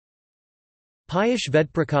Piyush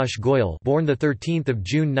Vedprakash Goyal, born the 13th of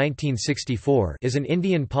June 1964, is an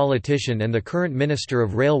Indian politician and the current Minister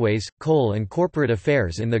of Railways, Coal and Corporate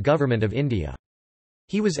Affairs in the Government of India.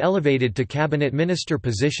 He was elevated to Cabinet Minister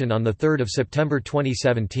position on the 3rd of September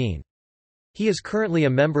 2017. He is currently a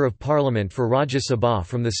Member of Parliament for Rajya Sabha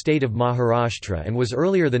from the state of Maharashtra and was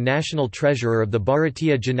earlier the National Treasurer of the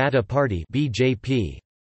Bharatiya Janata Party (BJP).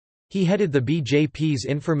 He headed the BJP's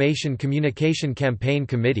Information Communication Campaign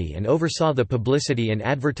Committee and oversaw the publicity and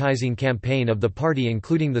advertising campaign of the party,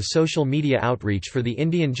 including the social media outreach for the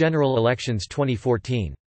Indian General Elections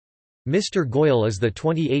 2014. Mr. Goyal is the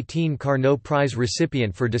 2018 Carnot Prize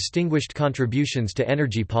recipient for distinguished contributions to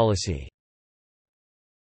energy policy.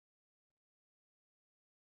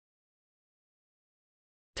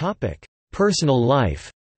 Personal life.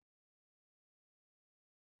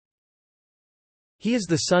 He is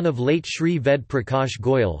the son of late Shri Ved Prakash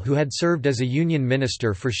Goyal, who had served as a Union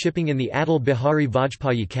Minister for Shipping in the Atal Bihari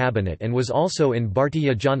Vajpayee cabinet and was also in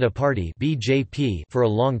Bharatiya Janata Party (BJP) for a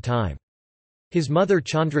long time. His mother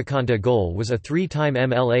Chandrakanta Goyal was a three-time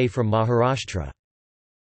MLA from Maharashtra.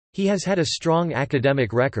 He has had a strong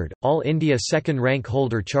academic record, All India second-rank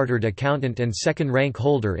holder Chartered Accountant and second-rank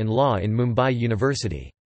holder in Law in Mumbai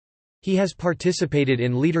University. He has participated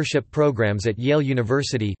in leadership programs at Yale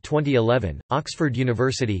University 2011, Oxford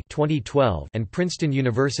University 2012, and Princeton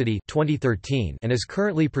University 2013, and is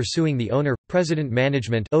currently pursuing the Owner-President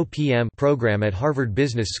Management (OPM) program at Harvard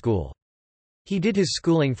Business School. He did his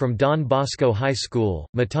schooling from Don Bosco High School,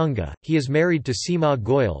 Matunga. He is married to Seema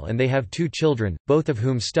Goyal and they have two children, both of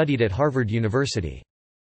whom studied at Harvard University.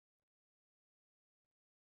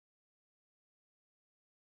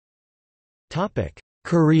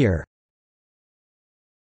 Career.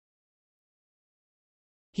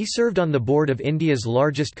 He served on the board of India's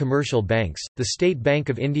largest commercial banks, the State Bank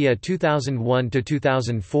of India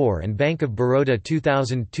 2001–2004 and Bank of Baroda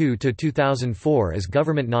 2002–2004 as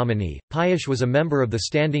government nominee. Piyush was a member of the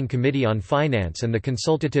Standing Committee on Finance and the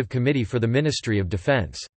Consultative Committee for the Ministry of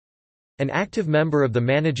Defence. An active member of the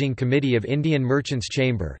Managing Committee of Indian Merchants'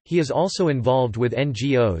 Chamber, he is also involved with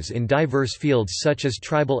NGOs in diverse fields such as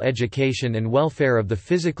tribal education and welfare of the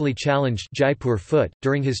physically challenged Jaipur Foot.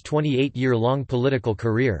 During his 28-year-long political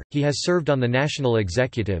career, he has served on the national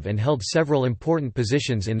executive and held several important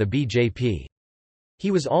positions in the BJP.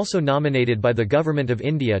 He was also nominated by the Government of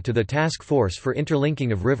India to the Task Force for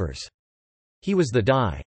Interlinking of Rivers. He was the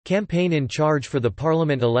DI. campaign in charge for the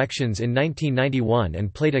parliament elections in 1991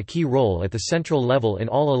 and played a key role at the central level in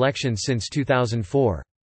all elections since 2004.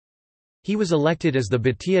 He was elected as the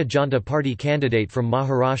Bharatiya Janata Party candidate from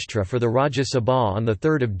Maharashtra for the Rajya Sabha on 3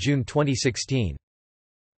 June 2016.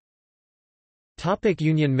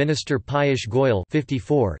 Union Minister Piyush Goyal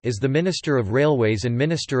 54 is the Minister of Railways and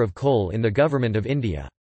Minister of Coal in the Government of India.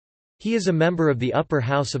 He is a member of the Upper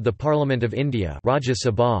House of the Parliament of India Rajya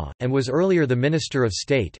Sabha, and was earlier the Minister of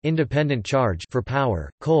State Independent Charge for Power,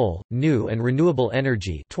 Coal, New and Renewable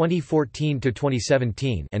Energy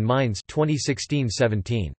 2014–2017 and Mines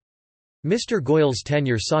 2016–17. Mr. Goyal's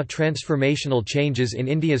tenure saw transformational changes in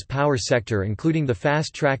India's power sector, including the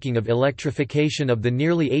fast-tracking of electrification of the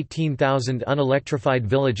nearly 18,000 unelectrified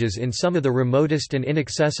villages in some of the remotest and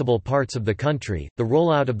inaccessible parts of the country, the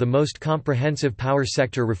rollout of the most comprehensive power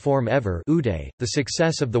sector reform ever the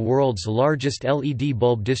success of the world's largest LED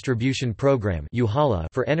bulb distribution program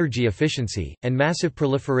for energy efficiency, and massive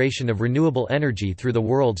proliferation of renewable energy through the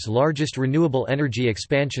world's largest renewable energy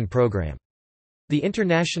expansion program. The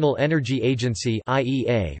International Energy Agency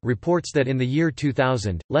 (IEA) reports that in the year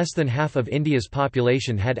 2000, less than half of India's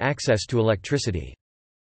population had access to electricity.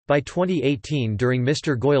 By 2018, during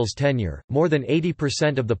Mr. Goyal's tenure, more than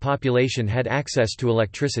 80% of the population had access to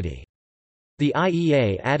electricity. The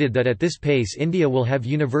IEA added that at this pace India will have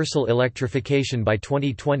universal electrification by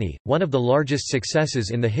 2020, one of the largest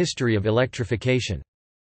successes in the history of electrification.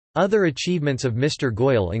 Other achievements of Mr.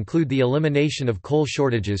 Goyal include the elimination of coal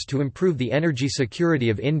shortages to improve the energy security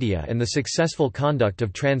of India and the successful conduct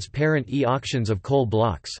of transparent e-auctions of coal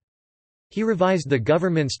blocks. He revised the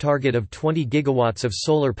government's target of 20 gigawatts of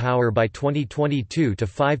solar power by 2022 to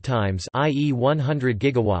 5 times, i.e. 100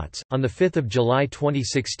 gigawatts. On 5 July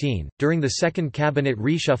 2016, during the second cabinet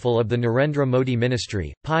reshuffle of the Narendra Modi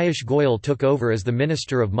ministry, Piyush Goyal took over as the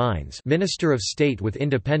Minister of Mines, Minister of State with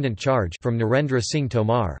independent charge, from Narendra Singh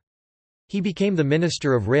Tomar. He became the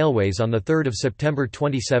Minister of Railways on 3 September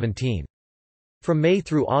 2017. From May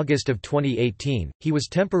through August of 2018, he was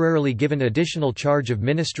temporarily given additional charge of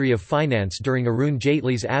Ministry of Finance during Arun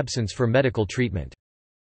Jaitley's absence for medical treatment.